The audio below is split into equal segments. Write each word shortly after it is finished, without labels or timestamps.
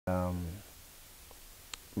Um,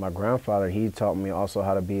 my grandfather, he taught me also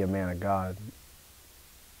how to be a man of God.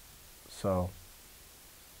 So,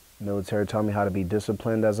 military taught me how to be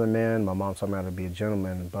disciplined as a man. My mom taught me how to be a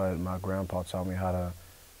gentleman, but my grandpa taught me how to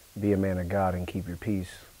be a man of God and keep your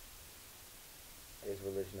peace. Is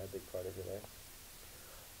religion a big part of your life?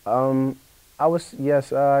 Um,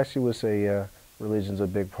 yes, I actually would say, yeah, religion's a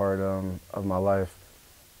big part of my life.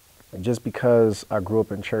 Just because I grew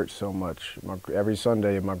up in church so much, every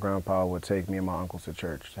Sunday my grandpa would take me and my uncles to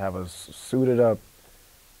church, have us suited up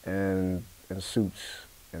and in suits,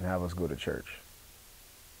 and have us go to church.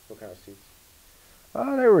 What kind of suits?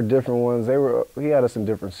 They were different ones. He had us in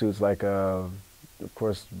different suits, like of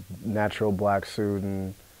course, natural black suit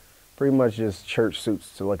and pretty much just church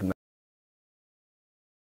suits to like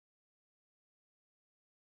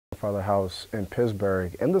father house in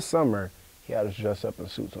Pittsburgh. In the summer, he had us dress up in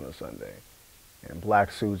suits on a Sunday. In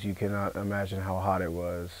black suits, you cannot imagine how hot it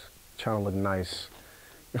was. Trying to look nice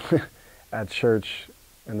at church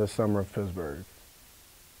in the summer of Pittsburgh.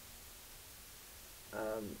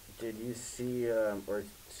 Did you see or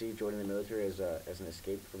see joining the military as an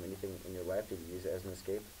escape from anything in your life? Did you use it as an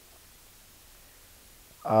escape?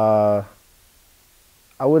 Uh,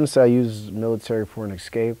 I wouldn't say I use military for an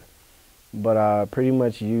escape, but I pretty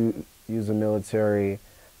much use the military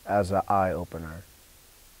as an eye opener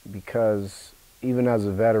because even as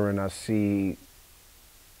a veteran, I see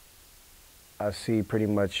pretty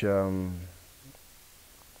much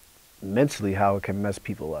mentally how it can mess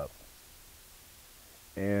people up,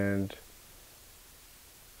 and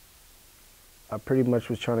I pretty much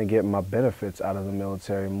was trying to get my benefits out of the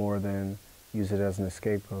military more than use it as an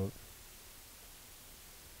scapegoat.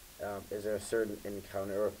 Is there a certain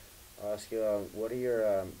encounter, or I'll ask you, what are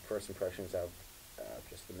your first impressions of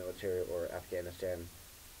just the military or Afghanistan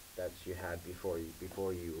that you had before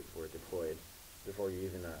you were deployed, before you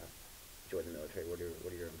even joined the military? What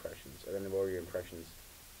are your impressions? And then what were your impressions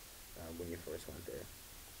when you first went there?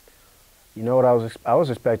 You know what I was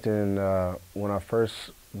expecting when I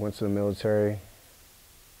first went to the military,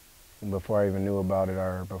 before I even knew about it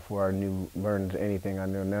or before I learned anything I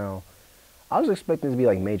know now. I was expecting it to be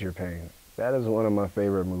like Major Payne. That is one of my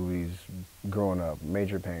favorite movies growing up,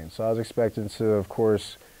 Major Payne. So I was expecting to, of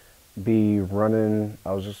course, be running.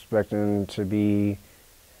 I was expecting to be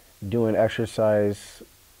doing exercise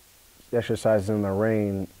in the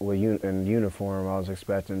rain in uniform. I was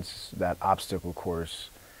expecting that obstacle course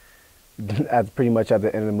at pretty much at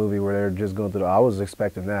the end of the movie where they're just going through. I was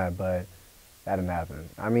expecting that, but that didn't happen.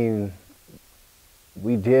 I mean,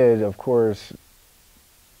 we did, of course,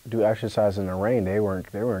 do exercise in the rain. They weren't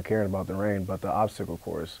caring about the rain, but the obstacle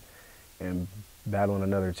course and battling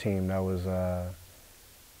another team, that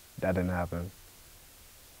didn't happen.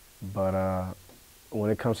 But when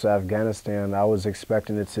it comes to Afghanistan, I was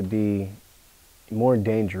expecting it to be more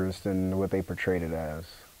dangerous than what they portrayed it as.